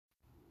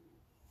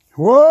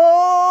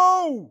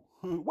Whoa!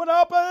 What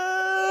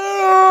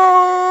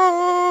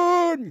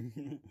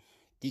happened?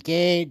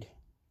 Dickhead.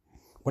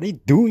 What are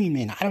you doing,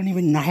 man? I don't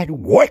even know how to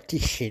work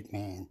this shit,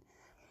 man.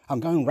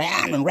 I'm going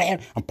round and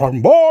round. I'm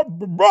putting more.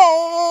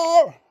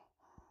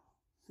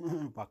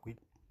 Buckwheat.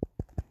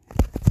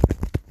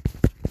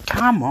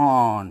 Come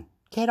on.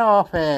 Get off it.